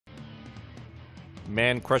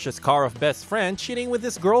Man crushes car of best friend cheating with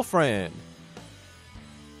his girlfriend.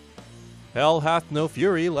 Hell hath no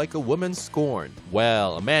fury like a woman scorned.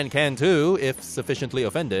 Well, a man can too, if sufficiently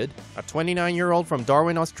offended. A 29-year-old from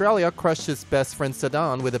Darwin, Australia crushed his best friend's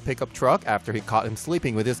sedan with a pickup truck after he caught him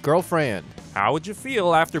sleeping with his girlfriend. How would you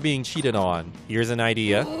feel after being cheated on? Here's an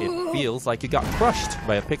idea. It feels like you got crushed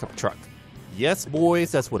by a pickup truck. Yes,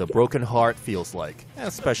 boys, that's what a broken heart feels like.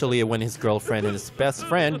 Especially when his girlfriend and his best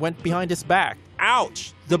friend went behind his back.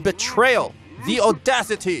 Ouch! The betrayal! The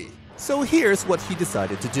audacity! So here's what he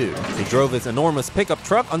decided to do. He drove his enormous pickup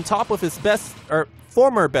truck on top of his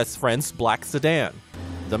former best friend's black sedan.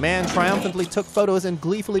 The man triumphantly took photos and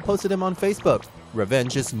gleefully posted them on Facebook.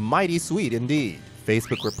 Revenge is mighty sweet indeed.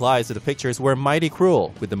 Facebook replies to the pictures were mighty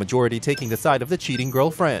cruel, with the majority taking the side of the cheating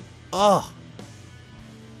girlfriend. Ugh!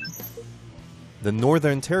 The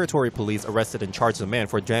Northern Territory Police arrested and charged the man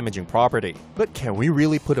for damaging property. But can we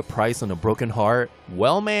really put a price on a broken heart?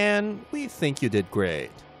 Well, man, we think you did great.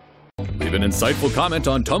 Leave an insightful comment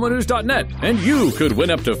on TomoNews.net and you could win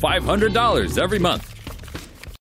up to $500 every month.